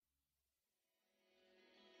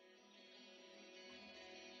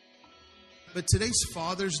But today's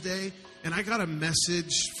Father's Day, and I got a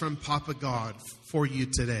message from Papa God for you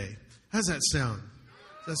today. How's that sound?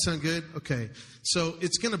 Does that sound good? Okay. So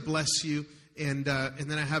it's going to bless you, and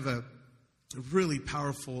then I have a really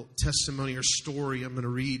powerful testimony or story I'm going to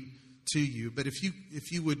read to you. But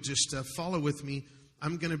if you would just follow with me,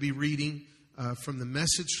 I'm going to be reading from the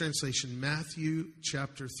Message translation, Matthew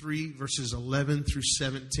chapter 3, verses 11 through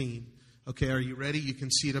 17. Okay, are you ready? You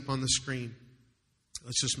can see it up on the screen.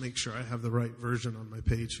 Let's just make sure I have the right version on my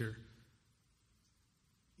page here.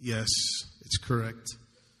 Yes, it's correct.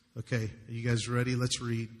 Okay, are you guys ready? Let's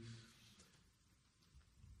read.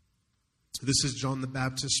 This is John the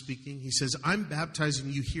Baptist speaking. He says, I'm baptizing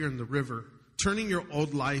you here in the river, turning your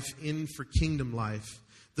old life in for kingdom life.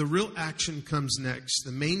 The real action comes next.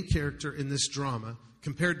 The main character in this drama,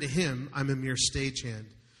 compared to him, I'm a mere stagehand.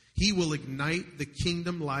 He will ignite the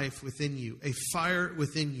kingdom life within you, a fire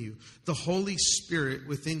within you, the Holy Spirit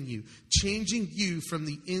within you, changing you from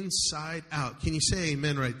the inside out. Can you say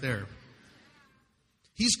amen right there?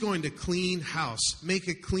 He's going to clean house, make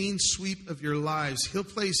a clean sweep of your lives. He'll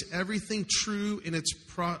place everything true in its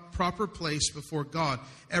proper place before God.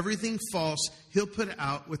 Everything false, he'll put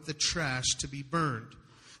out with the trash to be burned.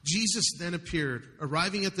 Jesus then appeared,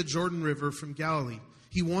 arriving at the Jordan River from Galilee.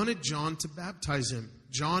 He wanted John to baptize him.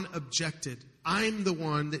 John objected. I'm the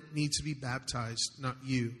one that needs to be baptized, not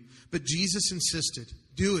you. But Jesus insisted,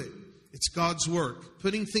 do it. It's God's work,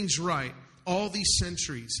 putting things right all these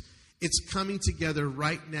centuries. It's coming together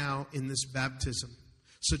right now in this baptism.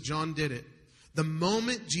 So John did it. The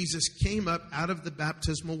moment Jesus came up out of the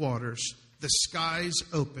baptismal waters, the skies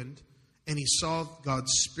opened and he saw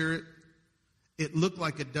God's Spirit. It looked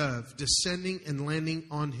like a dove descending and landing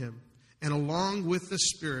on him. And along with the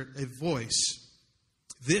Spirit, a voice.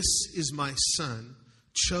 This is my Son,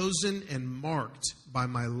 chosen and marked by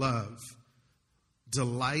my love,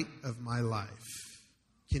 delight of my life.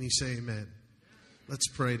 Can you say amen? Let's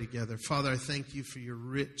pray together. Father, I thank you for your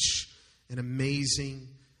rich and amazing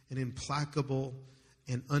and implacable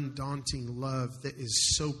and undaunting love that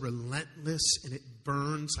is so relentless and it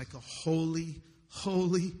burns like a holy,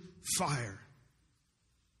 holy fire.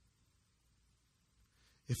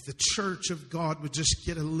 If the church of God would just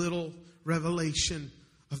get a little revelation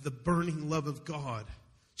of the burning love of God,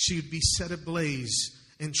 she would be set ablaze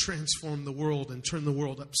and transform the world and turn the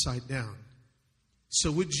world upside down. So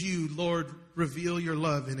would you, Lord, reveal your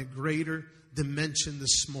love in a greater dimension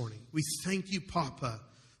this morning. We thank you, Papa,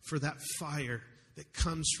 for that fire that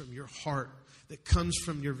comes from your heart, that comes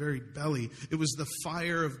from your very belly. It was the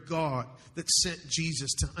fire of God that sent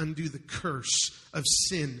Jesus to undo the curse of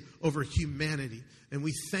sin over humanity. And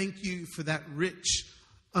we thank you for that rich,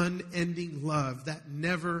 unending love, that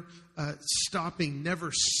never stopping,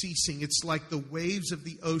 never ceasing. It's like the waves of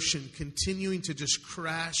the ocean continuing to just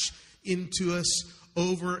crash into us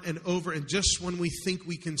over and over. And just when we think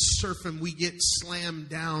we can surf them, we get slammed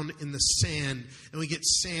down in the sand and we get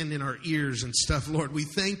sand in our ears and stuff. Lord, we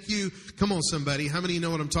thank you. Come on, somebody. How many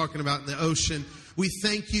know what I'm talking about in the ocean? We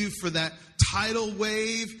thank you for that tidal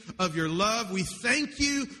wave of your love. We thank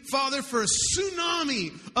you, Father, for a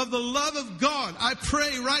tsunami of the love of God. I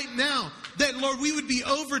pray right now that, Lord, we would be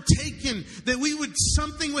overtaken, that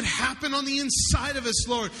something would happen on the inside of us,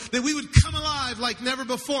 Lord, that we would come alive like never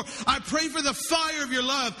before. I pray for the fire of your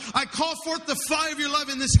love. I call forth the fire of your love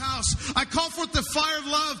in this house. I call forth the fire of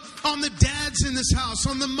love on the dads in this house,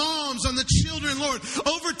 on the moms, on the children, Lord.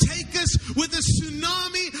 Overtake us with a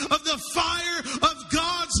tsunami of the fire of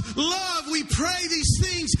God's love. We pray these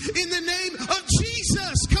things in the name of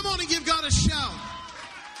Jesus. Come on and give God a shout.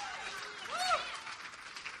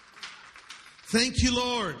 Thank you,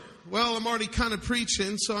 Lord. Well, I'm already kind of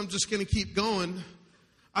preaching, so I'm just going to keep going.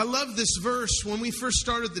 I love this verse. When we first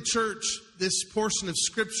started the church, this portion of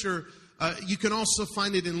Scripture, you can also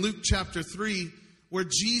find it in Luke chapter 3, where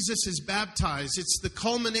Jesus is baptized. It's the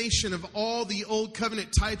culmination of all the old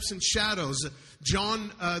covenant types and shadows.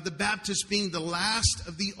 John the Baptist being the last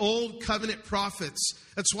of the old covenant prophets.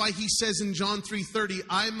 That's why he says in John 3:30,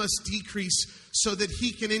 I must decrease so that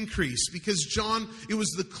he can increase. Because John, it was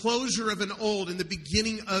the closure of an old and the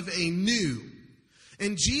beginning of a new.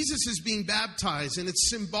 And Jesus is being baptized, and it's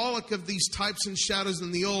symbolic of these types and shadows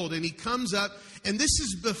in the old. And he comes up, and this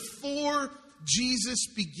is before Jesus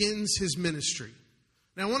begins his ministry.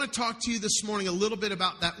 Now, I want to talk to you this morning a little bit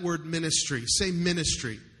about that word ministry. Say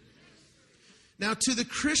ministry. Now, to the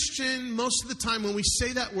Christian, most of the time when we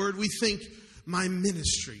say that word, we think, my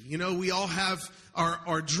ministry. You know, we all have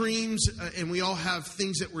our dreams and we all have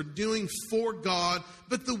things that we're doing for God.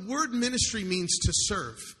 But the word ministry means to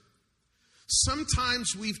serve.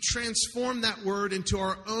 Sometimes we've transformed that word into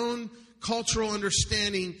our own cultural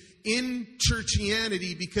understanding in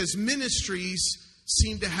churchianity because ministries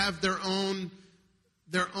seem to have their own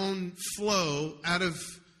flow out of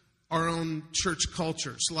our own church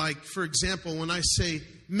cultures. Like, for example, when I say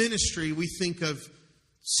ministry, we think of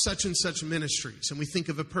such and such ministries, and we think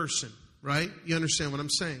of a person, right? You understand what I'm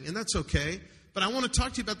saying? And that's okay. But I want to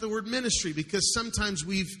talk to you about the word ministry because sometimes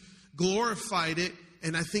we've glorified it,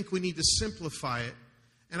 and I think we need to simplify it.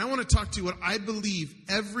 And I want to talk to you what I believe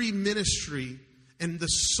every ministry and the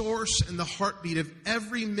source and the heartbeat of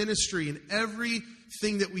every ministry and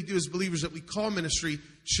everything that we do as believers that we call ministry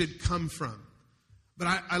should come from.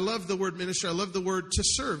 But I love the word ministry. I love the word to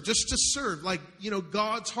serve, just to serve, like,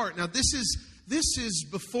 God's heart. Now, this is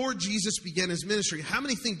before Jesus began his ministry. How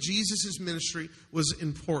many think Jesus' ministry was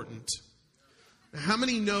important? Now, how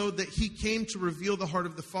many know that he came to reveal the heart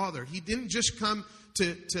of the Father? He didn't just come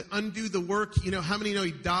to undo the work. How many know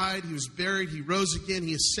he died, he was buried, he rose again,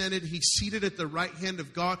 he ascended, he's seated at the right hand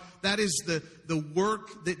of God. That is the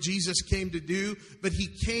work that Jesus came to do. But he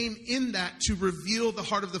came in that to reveal the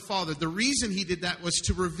heart of the Father. The reason he did that was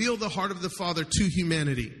to reveal the heart of the Father to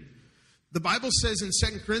humanity. The Bible says in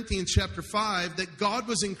 2 Corinthians chapter 5 that God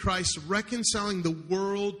was in Christ reconciling the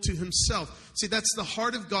world to himself. See, that's the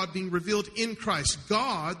heart of God being revealed in Christ.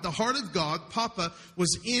 God, the heart of God, Papa,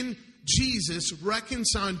 was in Jesus,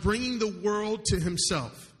 reconciling, bringing the world to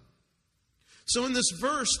himself. So in this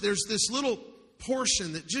verse, there's this little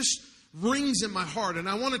portion that just rings in my heart, and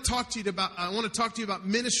I want to talk to you about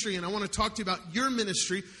ministry, and I want to talk to you about your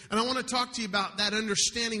ministry, and I want to talk to you about that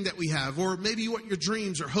understanding that we have, or maybe what your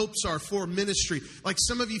dreams or hopes are for ministry. Like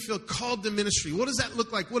some of you feel called to ministry. What does that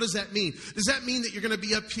look like? What does that mean? Does that mean that you're going to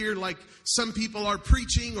be up here like some people are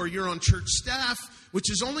preaching, or you're on church staff,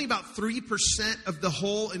 which is only about 3% of the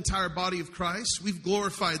whole entire body of Christ? We've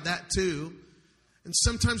glorified that too. And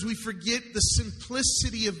sometimes we forget the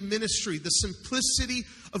simplicity of ministry, the simplicity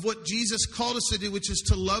of what Jesus called us to do, which is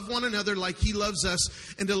to love one another like he loves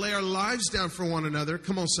us and to lay our lives down for one another.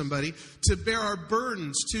 Come on, somebody. To bear our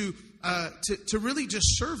burdens, to really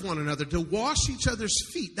just serve one another, to wash each other's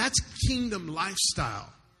feet. That's kingdom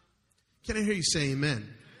lifestyle. Can I hear you say amen?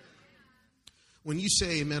 When you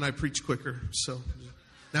say amen, I preach quicker. So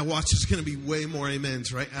now watch, there's going to be way more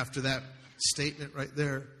amens right after that statement right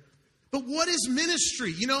there. But what is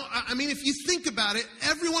ministry? If you think about it,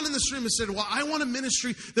 everyone in this room has said, well, I want a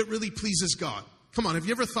ministry that really pleases God. Come on, have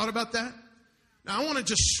you ever thought about that? Now, I want to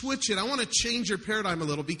just switch it. I want to change your paradigm a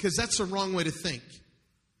little because that's the wrong way to think.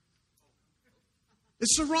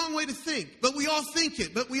 It's the wrong way to think, but we all think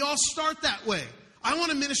it, but we all start that way. I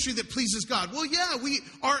want a ministry that pleases God. Well, yeah,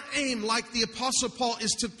 our aim, like the Apostle Paul,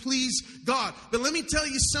 is to please God. But let me tell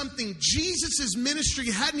you something. Jesus'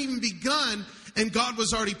 ministry hadn't even begun, and God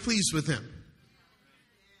was already pleased with him.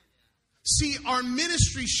 See, our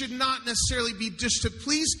ministry should not necessarily be just to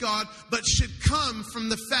please God, but should come from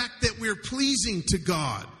the fact that we're pleasing to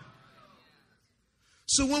God.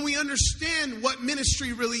 So when we understand what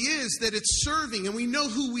ministry really is, that it's serving, and we know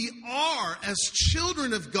who we are as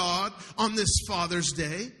children of God on this Father's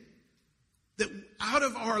Day, that out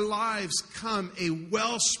of our lives come a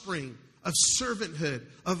wellspring of servanthood,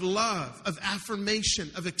 of love, of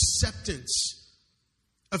affirmation, of acceptance,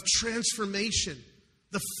 of transformation.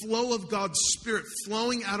 The flow of God's Spirit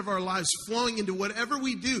flowing out of our lives, flowing into whatever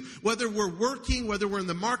we do, whether we're working, whether we're in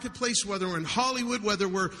the marketplace, whether we're in Hollywood, whether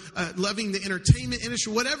we're loving the entertainment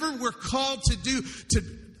industry, whatever we're called to do to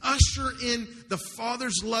usher in the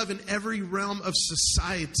Father's love in every realm of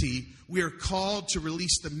society, we are called to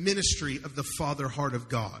release the ministry of the Father heart of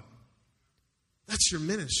God. That's your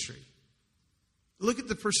ministry. Look at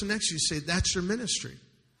the person next to you and say, that's your ministry.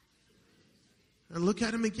 And look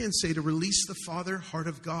at him again. Say, to release the Father heart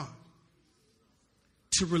of God.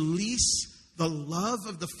 To release the love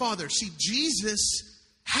of the Father. See, Jesus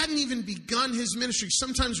hadn't even begun his ministry.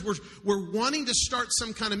 Sometimes we're wanting to start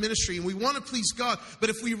some kind of ministry and we want to please God. But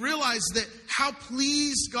if we realize that how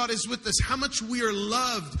pleased God is with us, how much we are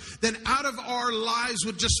loved, then out of our lives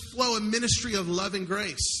would just flow a ministry of love and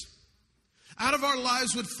grace. Out of our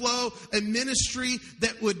lives would flow a ministry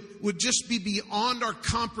that would just be beyond our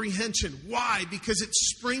comprehension. Why? Because it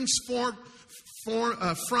springs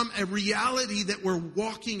from a reality that we're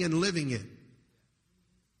walking and living in.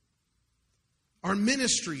 Our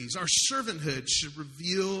ministries, our servanthood should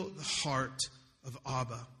reveal the heart of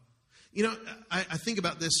Abba. I think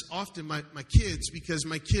about this often, my kids, because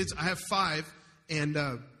my kids, I have 5, and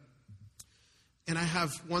I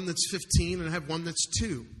have one that's 15 and I have one that's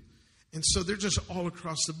 2. And so they're just all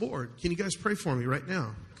across the board. Can you guys pray for me right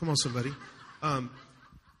now? Come on, somebody. But,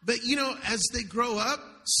 as they grow up,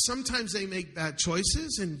 sometimes they make bad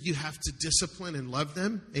choices and you have to discipline and love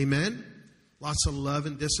them. Amen? lots of love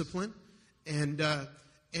and discipline. And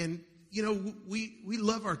you know, we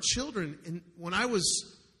love our children. And when I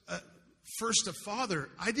was first a father,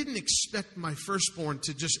 I didn't expect my firstborn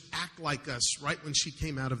to just act like us right when she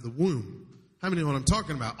came out of the womb. How many know what I'm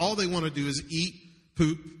talking about? All they want to do is eat,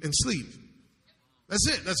 poop, and sleep. That's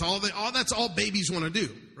it. That's all babies want to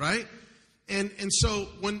do, right? And so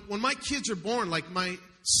when my kids are born, like my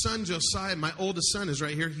son Josiah, my oldest son is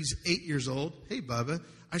right here. He's 8 years old. Hey, Bubba,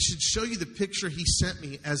 I should show you the picture he sent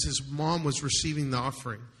me as his mom was receiving the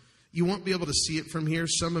offering. You won't be able to see it from here.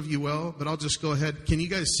 Some of you will, but I'll just go ahead. Can you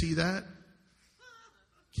guys see that?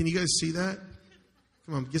 Can you guys see that?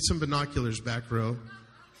 Come on, get some binoculars, back row.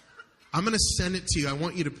 I'm going to send it to you. I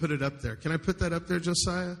want you to put it up there. Can I put that up there,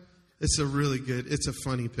 Josiah? It's a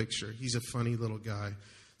funny picture. He's a funny little guy.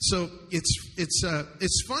 So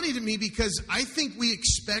it's funny to me because I think we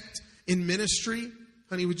expect in ministry.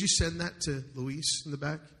 Honey, would you send that to Luis in the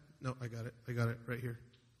back? No, I got it right here.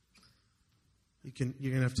 You're going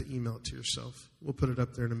to have to email it to yourself. We'll put it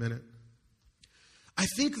up there in a minute. I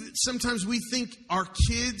think that sometimes we think our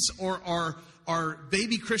kids or our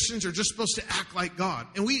baby Christians are just supposed to act like God.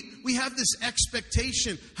 And we have this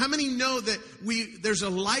expectation. How many know that there's a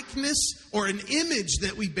likeness or an image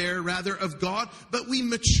that we bear, rather, of God, but we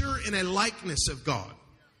mature in a likeness of God?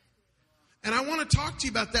 And I want to talk to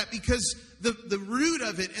you about that because the root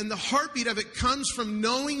of it and the heartbeat of it comes from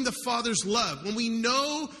knowing the Father's love. When we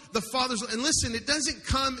know the Father's love, and listen, it doesn't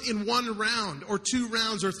come in 1 round or 2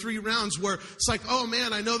 rounds or 3 rounds where it's like, oh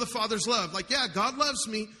man, I know the Father's love. Like, yeah, God loves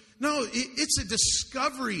me. No, it's a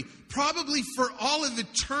discovery, probably for all of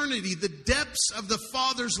eternity, the depths of the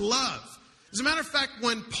Father's love. As a matter of fact,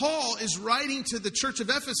 when Paul is writing to the church of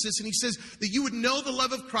Ephesus and he says that you would know the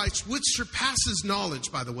love of Christ, which surpasses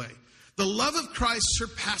knowledge, by the way. The love of Christ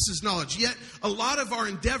surpasses knowledge. Yet, a lot of our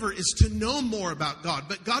endeavor is to know more about God.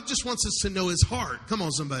 But God just wants us to know His heart. Come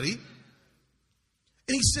on, somebody. And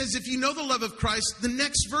he says, if you know the love of Christ, the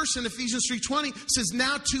next verse in Ephesians 3:20 says,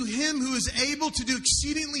 now to Him who is able to do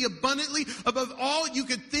exceedingly abundantly above all you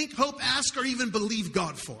could think, hope, ask, or even believe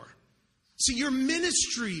God for. See, your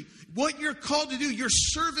ministry, what you're called to do, your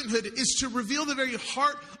servanthood is to reveal the very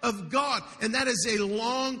heart of God. And that is a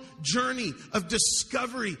long journey of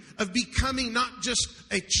discovery, of becoming not just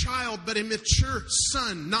a child, but a mature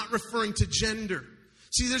son, not referring to gender.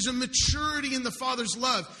 See, there's a maturity in the Father's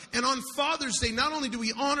love. And on Father's Day, not only do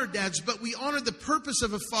we honor dads, but we honor the purpose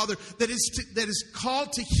of a father that is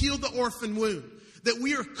called to heal the orphan wound. That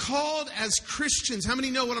we are called as Christians. How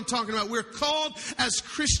many know what I'm talking about? We're called as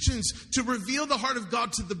Christians to reveal the heart of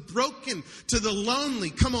God to the broken, to the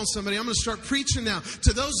lonely. Come on, somebody. I'm going to start preaching now.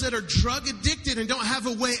 To those that are drug addicted and don't have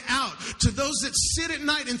a way out. To those that sit at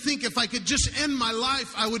night and think, if I could just end my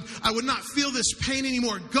life, I would not feel this pain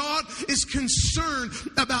anymore. God is concerned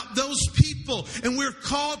about those people. And we're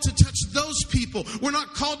called to touch those people. We're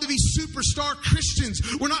not called to be superstar Christians.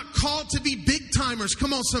 We're not called to be big timers.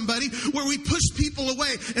 Come on, somebody. Where we push people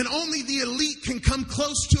away and only the elite can come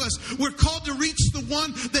close to us. We're called to reach the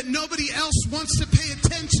one that nobody else wants to pay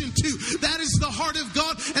attention to. That is the heart of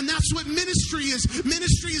God, and that's what ministry is.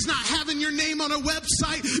 Ministry is not having your name on a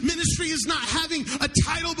website. Ministry is not having a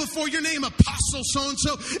title before your name, apostle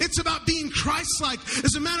so-and-so. It's about being Christ-like.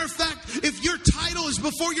 As a matter of fact, if your title is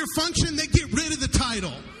before your function, then get rid of the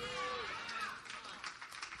title.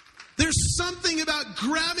 There's something about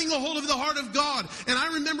grabbing a hold of the heart of God. And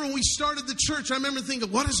I remember when we started the church, I remember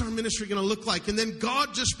thinking, what is our ministry going to look like? And then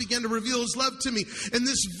God just began to reveal His love to me. And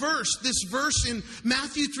this verse in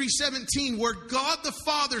Matthew 3:17, where God the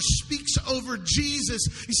Father speaks over Jesus,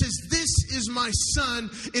 He says, this is my Son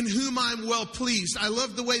in whom I'm well pleased. I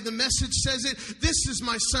love the way the Message says it. This is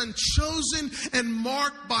my Son, chosen and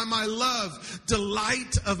marked by my love,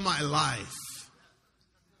 delight of my life.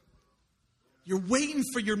 You're waiting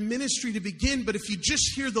for your ministry to begin, but if you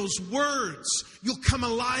just hear those words, you'll come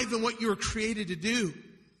alive in what you were created to do.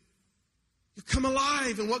 You'll come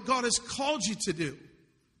alive in what God has called you to do.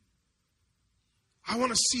 I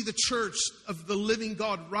want to see the church of the living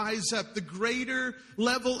God rise up. The greater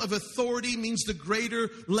level of authority means the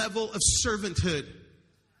greater level of servanthood.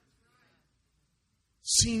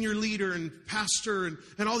 Senior leader and pastor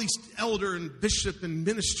and all these elder and bishop and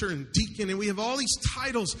minister and deacon, and we have all these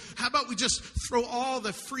titles. How about we just throw all the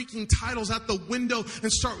freaking titles out the window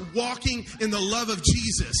and start walking in the love of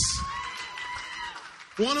Jesus?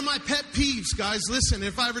 One of my pet peeves, guys, listen,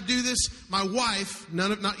 if I ever do this, my wife,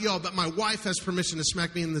 not y'all, but my wife has permission to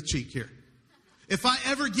smack me in the cheek here. If I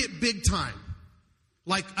ever get big time,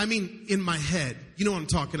 in my head, you know what I'm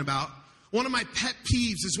talking about. One of my pet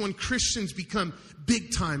peeves is when Christians become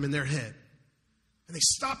big time in their head. And they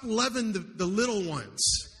stop loving the little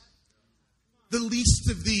ones. the least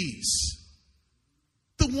of these.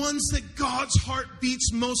 The ones that God's heart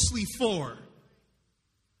beats mostly for.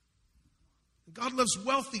 God loves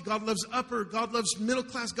wealthy. God loves upper. God loves middle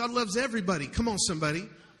class. God loves everybody. Come on, somebody.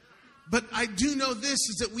 But I do know this,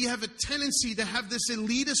 is that we have a tendency to have this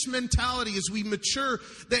elitist mentality as we mature,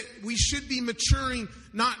 that we should be maturing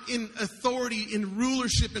not in authority, in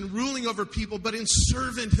rulership and ruling over people, but in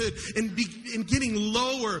servanthood and getting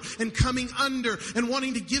lower and coming under and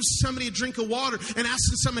wanting to give somebody a drink of water and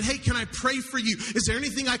asking someone, hey, can I pray for you? Is there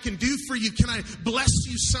anything I can do for you? Can I bless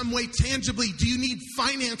you some way tangibly? Do you need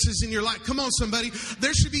finances in your life? Come on, somebody.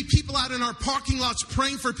 There should be people out in our parking lots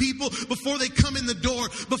praying for people before they come in the door.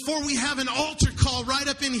 Before we have an altar call right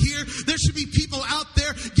up in here, there should be people out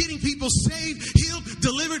there getting people saved, healed,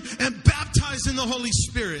 delivered, and baptized in the Holy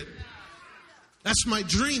Spirit. That's my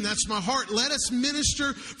dream. That's my heart. Let us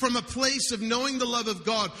minister from a place of knowing the love of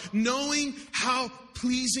God, knowing how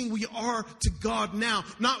pleasing we are to God now.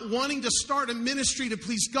 Not wanting to start a ministry to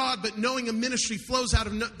please God, but knowing a ministry flows out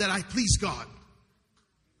of that I please God.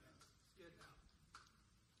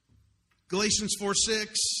 Galatians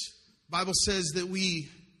 4:6, Bible says that we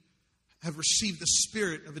have received the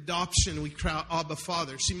spirit of adoption. We cry out, Abba,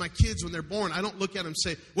 Father. See, my kids, when they're born, I don't look at them and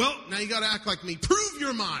say, well, now you got to act like me. Prove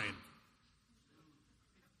your mind.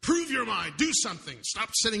 Prove your mind. Do something.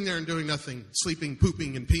 Stop sitting there and doing nothing. Sleeping,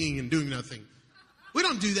 pooping, and peeing and doing nothing. We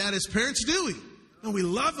don't do that as parents, do we? No, we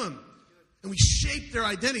love them. And we shape their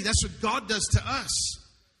identity. That's what God does to us.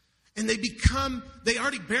 And they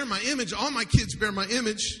already bear my image. All my kids bear my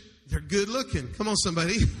image. They're good looking. Come on,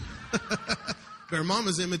 somebody. Bear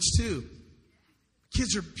mama's image too.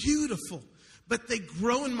 Kids are beautiful, but they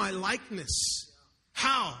grow in my likeness.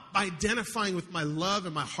 How? By identifying with my love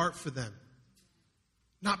and my heart for them.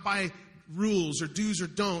 Not by rules or do's or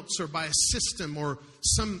don'ts or by a system or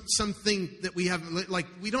something that we have. Like,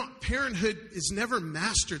 parenthood is never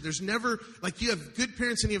mastered. There's never, like, you have good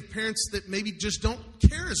parents and you have parents that maybe just don't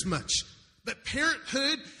care as much. But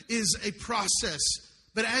parenthood is a process.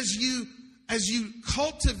 But as you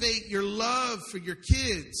cultivate your love for your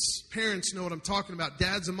kids, parents know what I'm talking about,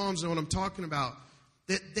 dads and moms know what I'm talking about,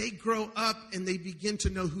 that they grow up and they begin to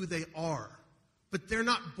know who they are. But they're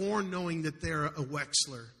not born knowing that they're a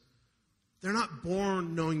Wexler. They're not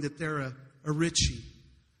born knowing that they're a Richie.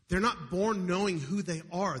 They're not born knowing who they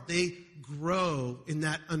are. They grow in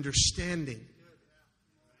that understanding.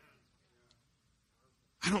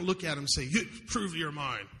 I don't look at them and say, you prove your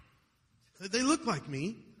mind. They look like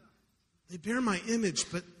me. They bear my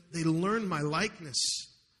image, but they learn my likeness.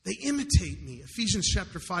 They imitate me. Ephesians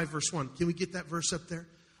chapter 5, verse 1. Can we get that verse up there?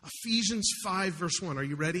 Ephesians 5, verse 1. Are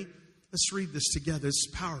you ready? Let's read this together. It's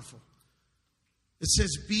powerful. It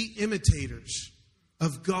says, be imitators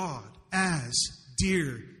of God as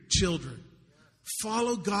dear children.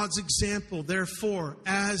 Follow God's example, therefore,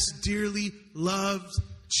 as dearly loved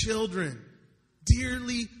children.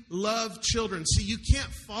 Dearly loved children. See, you can't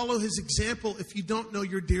follow his example if you don't know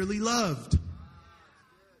you're dearly loved. I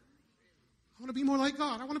want to be more like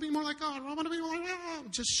God. I want to be more like God. I want to be more like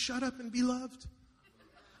God. Just shut up and be loved.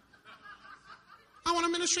 I want a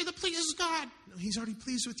ministry that pleases God. No, he's already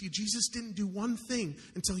pleased with you. Jesus didn't do one thing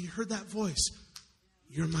until he heard that voice.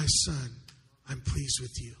 You're my son. I'm pleased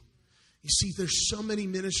with you. You see, there's so many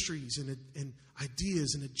ministries and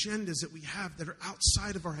ideas and agendas that we have that are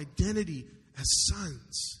outside of our identity as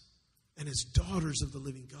sons and as daughters of the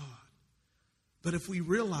living God. But if we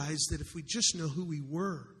realize that if we just know who we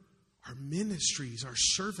were, our ministries, our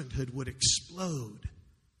servanthood would explode.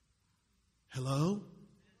 Hello?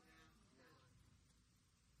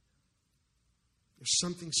 There's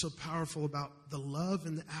something so powerful about the love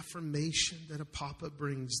and the affirmation that a papa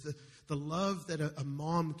brings, the love that a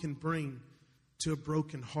mom can bring to a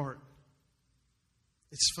broken heart.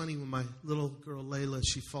 It's funny when my little girl Layla,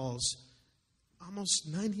 she falls.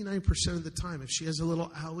 Almost 99% of the time, if she has a little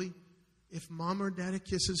owie, if mom or daddy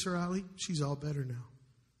kisses her owie, she's all better now.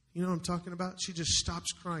 You know what I'm talking about? She just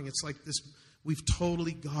stops crying. It's like this, we've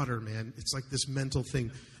totally got her, man. It's like this mental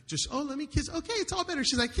thing. Just, oh, let me kiss. Okay, it's all better.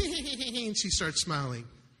 She's like, and she starts smiling.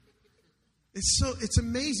 It's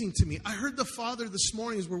amazing to me. I heard the Father this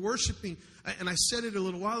morning as we're worshiping, and I said it a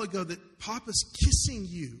little while ago, that Papa's kissing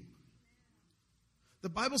you. The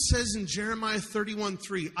Bible says in Jeremiah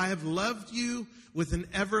 31:3, I have loved you with an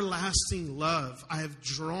everlasting love. I have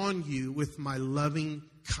drawn you with my loving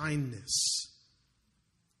kindness.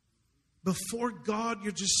 Before God,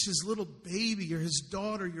 you're just his little baby. You're his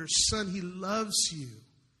daughter, your son. He loves you.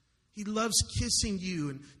 He loves kissing you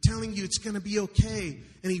and telling you it's going to be okay.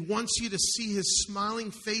 And he wants you to see his smiling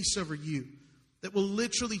face over you that will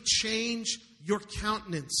literally change your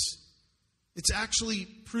countenance. It's actually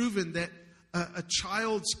proven that a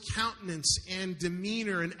child's countenance and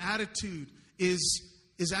demeanor and attitude is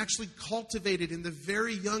actually cultivated in the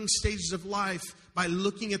very young stages of life by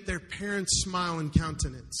looking at their parents' smile and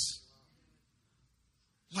countenance.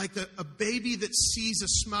 Like a baby that sees a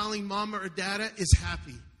smiling mama or dada is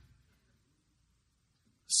happy.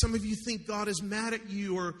 Some of you think God is mad at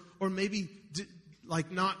you or maybe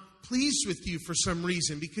not pleased with you for some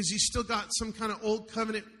reason because you still got some kind of old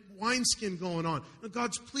covenant wineskin going on. No,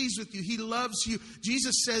 God's pleased with you. He loves you.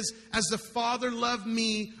 Jesus says, as the Father loved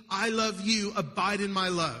me, I love you. Abide in my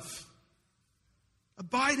love.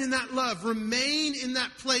 Abide in that love. Remain in that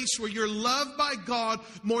place where you're loved by God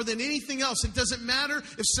more than anything else. It doesn't matter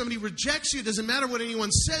if somebody rejects you. It doesn't matter what anyone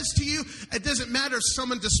says to you. It doesn't matter if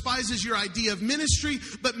someone despises your idea of ministry.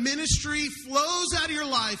 But ministry flows out of your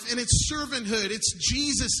life, and it's servanthood. It's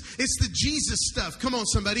Jesus. It's the Jesus stuff. Come on,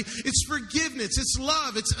 somebody. It's forgiveness. It's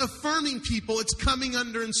love. It's affirming people. It's coming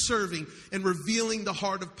under and serving and revealing the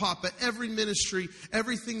heart of Papa. Every ministry,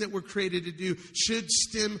 everything that we're created to do should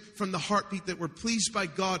stem from the heartbeat that we're pleased by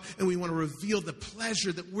God, and we want to reveal the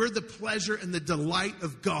pleasure, that we're the pleasure and the delight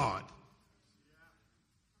of God.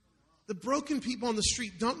 The broken people on the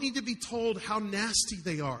street don't need to be told how nasty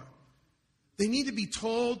they are. They need to be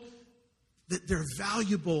told that they're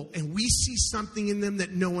valuable and we see something in them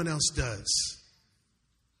that no one else does.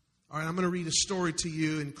 All right, I'm going to read a story to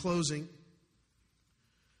you in closing.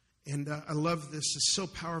 And I love this. It's so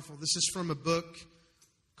powerful. This is from a book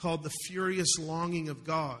called The Furious Longing of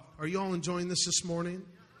God. Are you all enjoying this morning?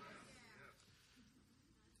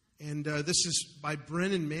 And this is by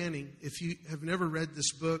Brennan Manning. If you have never read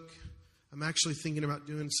this book, I'm actually thinking about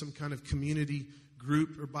doing some kind of community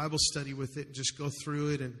group or Bible study with it and just go through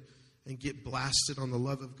it and get blasted on the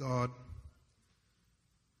love of God.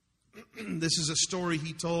 This is a story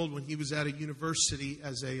he told when he was at a university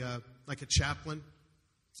as a chaplain.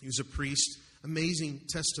 He was a priest. Amazing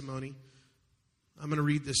testimony. I'm going to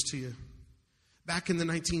read this to you. Back in the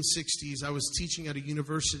 1960s, I was teaching at a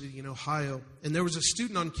university in Ohio, and there was a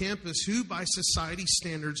student on campus who, by society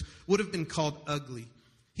standards, would have been called ugly.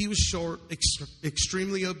 He was short,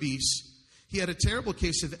 extremely obese. He had a terrible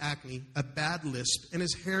case of acne, a bad lisp, and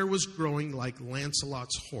his hair was growing like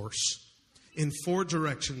Lancelot's horse in 4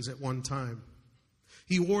 directions at one time.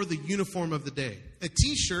 He wore the uniform of the day, a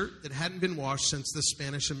T-shirt that hadn't been washed since the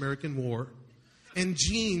Spanish-American War, and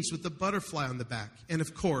jeans with a butterfly on the back, and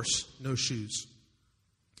of course, no shoes.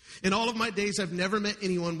 In all of my days, I've never met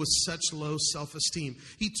anyone with such low self-esteem.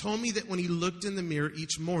 He told me that when he looked in the mirror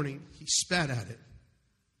each morning, he spat at it.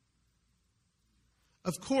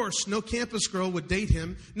 Of course, no campus girl would date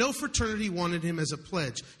him. No fraternity wanted him as a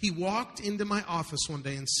pledge. He walked into my office one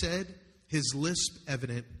day and said, his lisp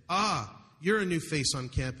evident, you're a new face on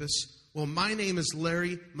campus. Well, my name is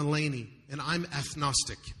Larry Mullaney, and I'm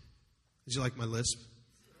agnostic. Did you like my lisp?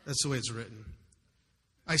 That's the way it's written.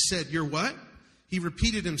 I said, you're what? He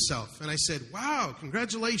repeated himself, and I said, wow,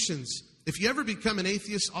 congratulations. If you ever become an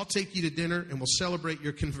atheist, I'll take you to dinner, and we'll celebrate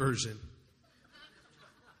your conversion.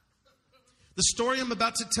 The story I'm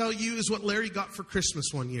about to tell you is what Larry got for Christmas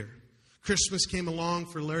one year. Christmas came along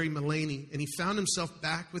for Larry Mullaney, and he found himself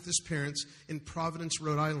back with his parents in Providence,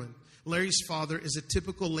 Rhode Island. Larry's father is a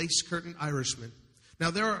typical lace curtain Irishman.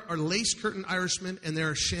 Now, there are lace curtain Irishmen and there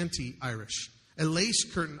are shanty Irish. A lace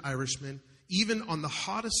curtain Irishman, even on the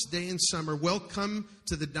hottest day in summer, will not come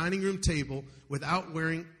to the dining room table without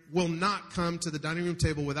wearing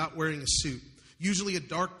a suit. Usually a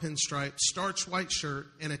dark pinstripe, starched white shirt,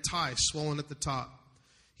 and a tie swollen at the top.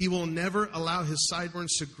 He will never allow his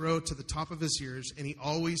sideburns to grow to the top of his ears, and he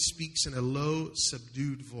always speaks in a low,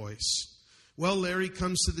 subdued voice. Well, Larry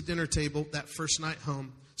comes to the dinner table that first night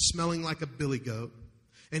home, smelling like a billy goat.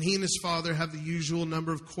 And he and his father have the usual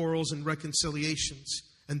number of quarrels and reconciliations.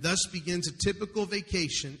 And thus begins a typical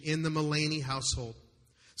vacation in the Mullaney household.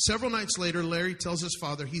 Several nights later, Larry tells his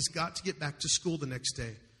father he's got to get back to school the next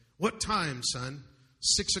day. What time, son?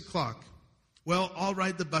 6 o'clock. Well, I'll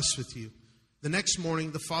ride the bus with you. The next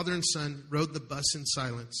morning, the father and son rode the bus in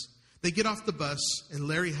silence. They get off the bus, and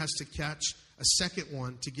Larry has to catch a second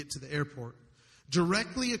one to get to the airport.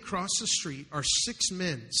 Directly across the street are 6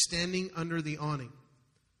 men standing under the awning.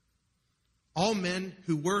 All men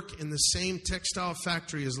who work in the same textile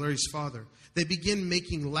factory as Larry's father. They begin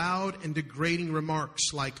making loud and degrading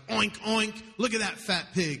remarks like, oink, oink, look at that fat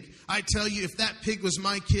pig. I tell you, if that pig was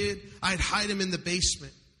my kid, I'd hide him in the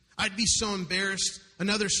basement. I'd be so embarrassed.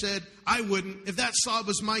 Another said, I wouldn't. If that slob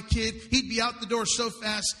was my kid, he'd be out the door so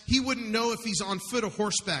fast, he wouldn't know if he's on foot or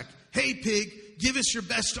horseback. Hey, pig, give us your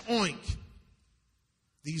best oink.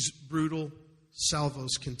 These brutal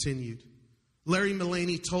salvos continued. Larry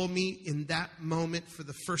Mullaney told me in that moment, for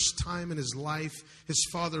the first time in his life, his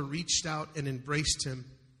father reached out and embraced him,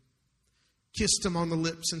 kissed him on the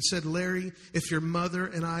lips and said, "Larry, if your mother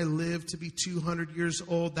and I lived to be 200 years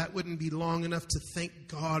old, that wouldn't be long enough to thank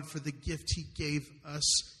God for the gift He gave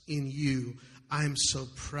us in you. I'm so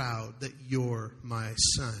proud that you're my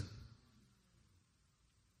son."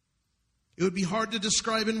 It would be hard to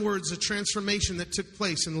describe in words the transformation that took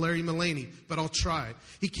place in Larry Mullaney, but I'll try.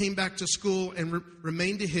 He came back to school and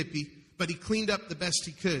remained a hippie, but he cleaned up the best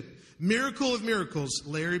he could. Miracle of miracles,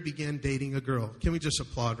 Larry began dating a girl. Can we just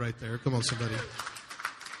applaud right there? Come on, somebody.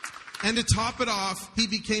 And to top it off, he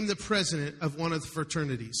became the president of one of the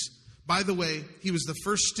fraternities. By the way, he was the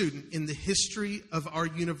first student in the history of our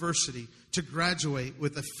university to graduate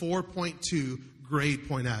with a 4.2 grade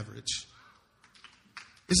point average.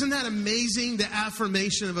 Isn't that amazing, the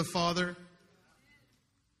affirmation of a father?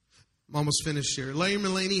 I'm almost finished here. Larry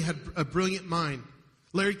Mullaney had a brilliant mind.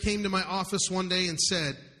 Larry came to my office one day and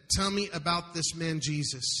said, "Tell me about this man,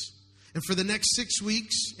 Jesus." And for the next 6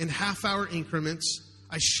 weeks, in half-hour increments,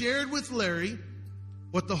 I shared with Larry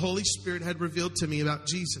what the Holy Spirit had revealed to me about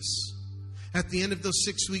Jesus. At the end of those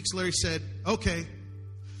 6 weeks, Larry said, "Okay."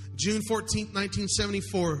 June 14th,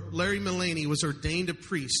 1974, Larry Mullaney was ordained a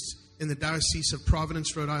priest in the Diocese of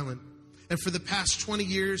Providence, Rhode Island. And for the past 20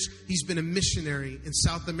 years, he's been a missionary in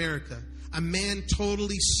South America, a man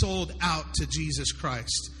totally sold out to Jesus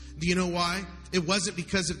Christ. Do you know why? It wasn't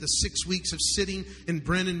because of the 6 weeks of sitting in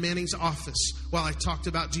Brennan Manning's office while I talked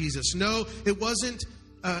about Jesus. No, it wasn't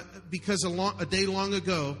because a day long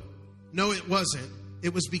ago. No, it wasn't.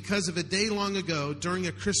 It was because of a day long ago during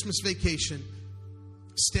a Christmas vacation,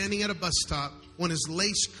 standing at a bus stop when his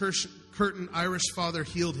lace curtain Irish father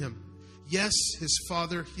healed him. Yes, his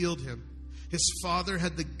father healed him. His father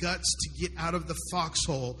had the guts to get out of the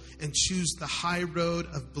foxhole and choose the high road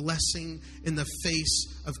of blessing in the face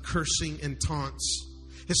of cursing and taunts.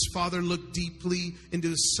 His father looked deeply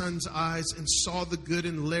into his son's eyes and saw the good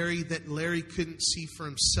in Larry that Larry couldn't see for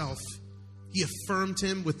himself. He affirmed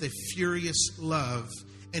him with a furious love,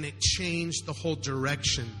 and it changed the whole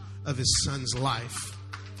direction of his son's life.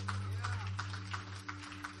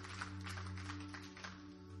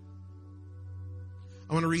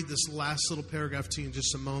 I want to read this last little paragraph to you in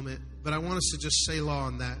just a moment, but I want us to just say law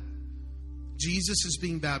on that. Jesus is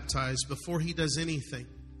being baptized. Before he does anything,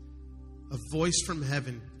 a voice from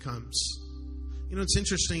heaven comes. You know, it's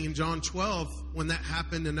interesting in John 12, when that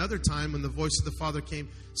happened another time, when the voice of the Father came,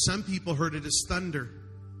 some people heard it as thunder.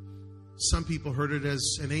 Some people heard it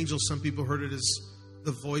as an angel. Some people heard it as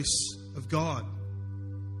the voice of God.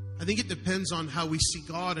 I think it depends on how we see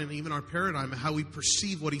God and even our paradigm, and how we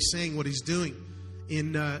perceive what he's saying, what he's doing.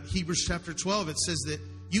 In Hebrews chapter 12, it says that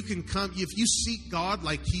you can come, if you seek God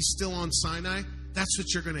like he's still on Sinai, that's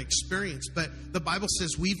what you're going to experience. But the Bible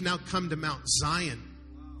says we've now come to Mount Zion.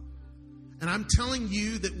 And I'm telling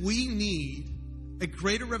you that we need a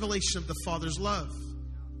greater revelation of the Father's love.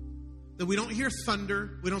 That we don't hear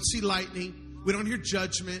thunder, we don't see lightning, we don't hear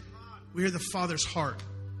judgment, we hear the Father's heart.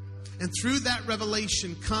 And through that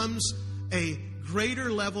revelation comes a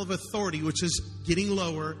greater level of authority, which is getting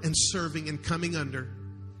lower and serving and coming under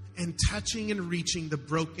and touching and reaching the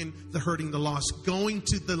broken, the hurting, the lost, going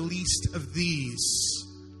to the least of these,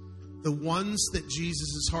 the ones that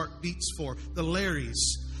Jesus' heart beats for, the Larrys,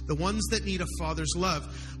 the ones that need a father's love.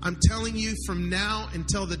 I'm telling you, from now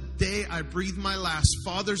until the day I breathe my last,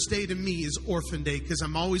 Father's Day to me is Orphan Day, because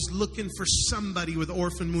I'm always looking for somebody with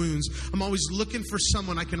orphan wounds. I'm always looking for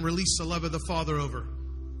someone I can release the love of the Father over.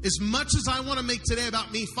 As much as I want to make today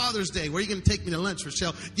about me, Father's Day, where are you going to take me to lunch,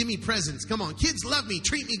 Rochelle? Give me presents. Come on. Kids love me.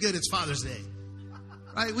 Treat me good. It's Father's Day.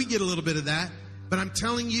 Right? We get a little bit of that. But I'm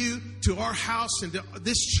telling you, to our house and to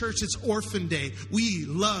this church, it's Orphan Day. We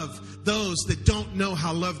love those that don't know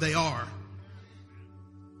how loved they are.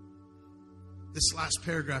 This last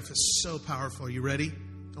paragraph is so powerful. Are you ready?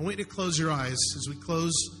 I want you to close your eyes as we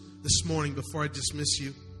close this morning before I dismiss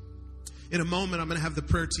you. In a moment, I'm going to have the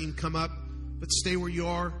prayer team come up. But stay where you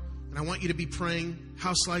are, and I want you to be praying.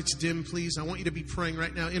 House lights dim, please. I want you to be praying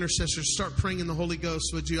right now. Intercessors, start praying in the Holy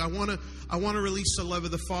Ghost, would you? I want to release the love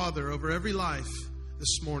of the Father over every life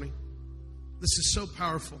this morning. This is so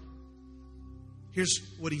powerful. Here's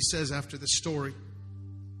what he says after the story.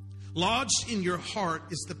 Lodged in your heart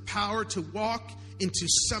is the power to walk into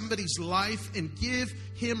somebody's life and give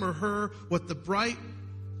him or her what the bright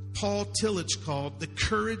Paul Tillich called the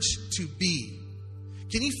courage to be.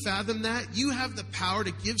 Can you fathom that? You have the power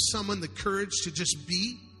to give someone the courage to just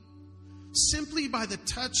be simply by the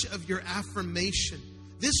touch of your affirmation.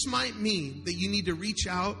 This might mean that you need to reach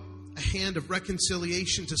out a hand of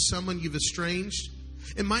reconciliation to someone you've estranged.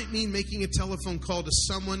 It might mean making a telephone call to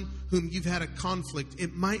someone whom you've had a conflict.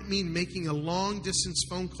 It might mean making a long-distance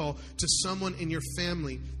phone call to someone in your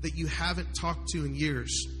family that you haven't talked to in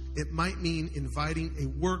years. It might mean inviting a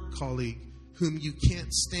work colleague whom you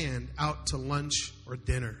can't stand out to lunch or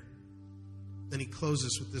dinner. Then he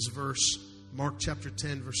closes with this verse, Mark chapter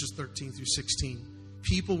 10, verses 13 through 16.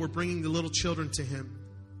 People were bringing the little children to him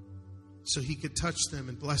so he could touch them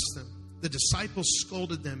and bless them. The disciples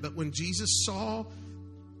scolded them, but when Jesus saw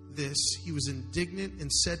this, he was indignant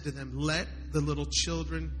and said to them, "Let the little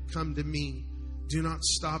children come to me. Do not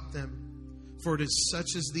stop them, for it is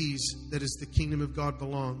such as these that is the kingdom of God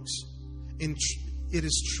belongs. It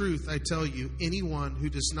is truth, I tell you, anyone who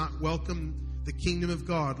does not welcome the kingdom of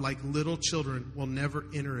God like little children will never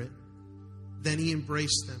enter it." Then he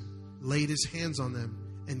embraced them, laid his hands on them,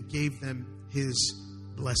 and gave them his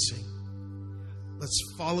blessing. Let's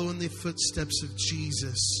follow in the footsteps of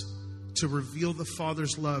Jesus to reveal the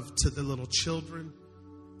Father's love to the little children,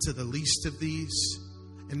 to the least of these.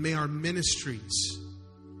 And may our ministries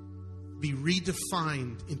be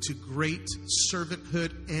redefined into great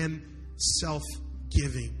servanthood and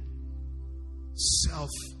self-giving.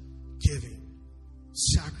 Self-giving.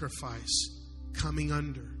 Sacrifice. Coming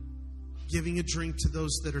under. Giving a drink to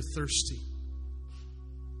those that are thirsty.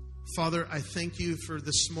 Father, I thank you for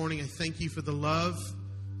this morning. I thank you for the love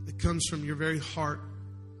that comes from your very heart.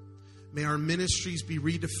 May our ministries be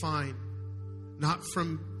redefined, not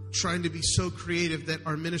from trying to be so creative that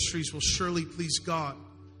our ministries will surely please God,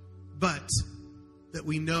 but that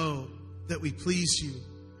we know that we please you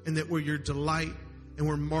and that we're your delight and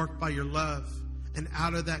we're marked by your love. And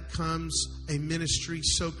out of that comes a ministry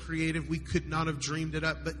so creative we could not have dreamed it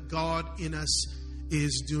up, but God in us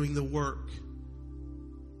is doing the work.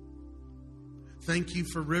 Thank you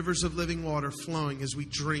for rivers of living water flowing as we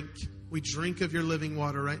drink. We drink of your living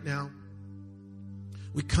water right now.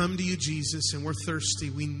 We come to you, Jesus, and we're thirsty.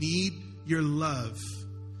 We need your love.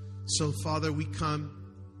 So, Father, we come.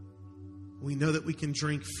 We know that we can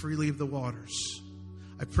drink freely of the waters.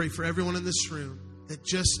 I pray for everyone in this room that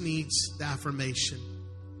just needs the affirmation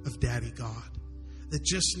of Daddy God, that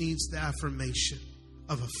just needs the affirmation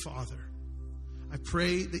of a Father. I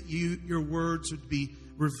pray that your words would be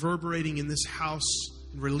reverberating in this house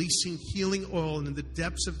and releasing healing oil and in the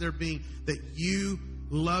depths of their being, that you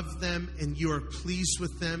love them and you are pleased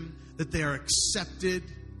with them, that they are accepted.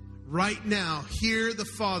 Right now, hear the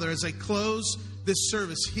Father as I close this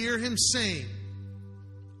service. Hear him saying,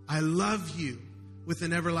 "I love you with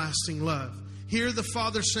an everlasting love." Hear the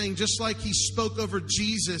Father saying, just like he spoke over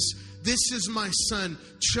Jesus, "This is my Son,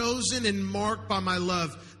 chosen and marked by my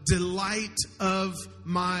love, delight of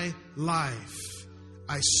my life."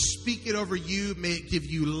 I speak it over you. May it give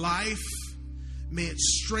you life. May it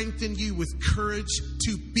strengthen you with courage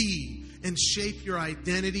to be and shape your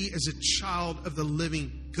identity as a child of the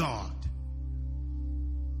living God.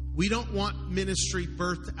 We don't want ministry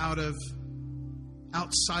birthed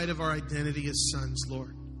outside of our identity as sons,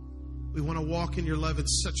 Lord. We want to walk in your love in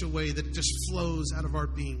such a way that it just flows out of our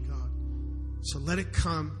being, God. So let it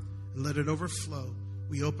come and let it overflow.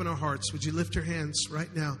 We open our hearts. Would you lift your hands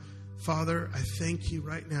right now? Father, I thank you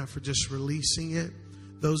right now for just releasing it.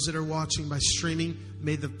 Those that are watching by streaming,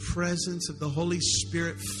 may the presence of the Holy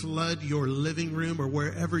Spirit flood your living room or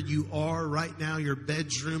wherever you are right now, your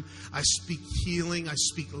bedroom. I speak healing. I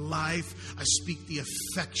speak life. I speak the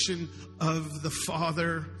affection of the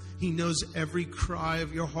Father. He knows every cry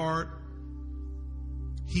of your heart.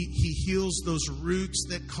 He heals those roots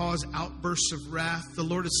that cause outbursts of wrath. The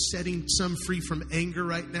Lord is setting some free from anger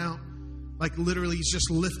right now. Like literally, he's just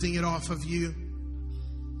lifting it off of you.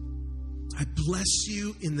 I bless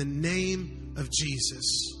you in the name of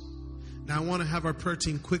Jesus. Now I want to have our prayer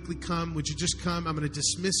team quickly come. Would you just come? I'm going to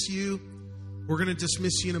dismiss you. We're going to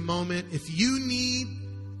dismiss you in a moment. If you need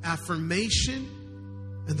affirmation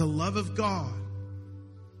and the love of God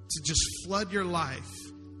to just flood your life,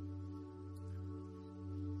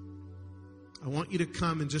 I want you to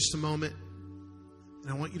come in just a moment.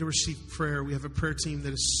 And I want you to receive prayer. We have a prayer team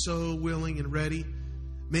that is so willing and ready.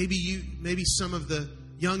 Maybe some of the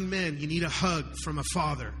young men, you need a hug from a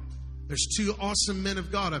father. There's two awesome men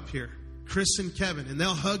of God up here, Chris and Kevin, and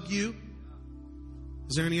they'll hug you.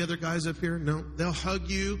 Is there any other guys up here? No. They'll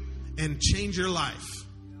hug you and change your life.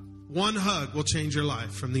 One hug will change your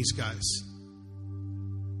life from these guys.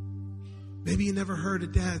 Maybe you never heard a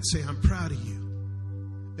dad say, "I'm proud of you."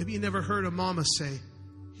 Maybe you never heard a mama say,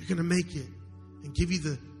 "You're going to make it," and give you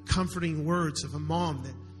the comforting words of a mom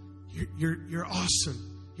that you're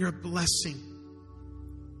awesome. You're a blessing.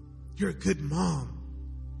 You're a good mom.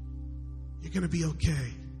 You're going to be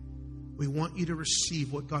okay. We want you to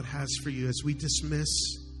receive what God has for you as we dismiss.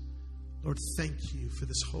 Lord, thank you for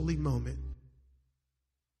this holy moment.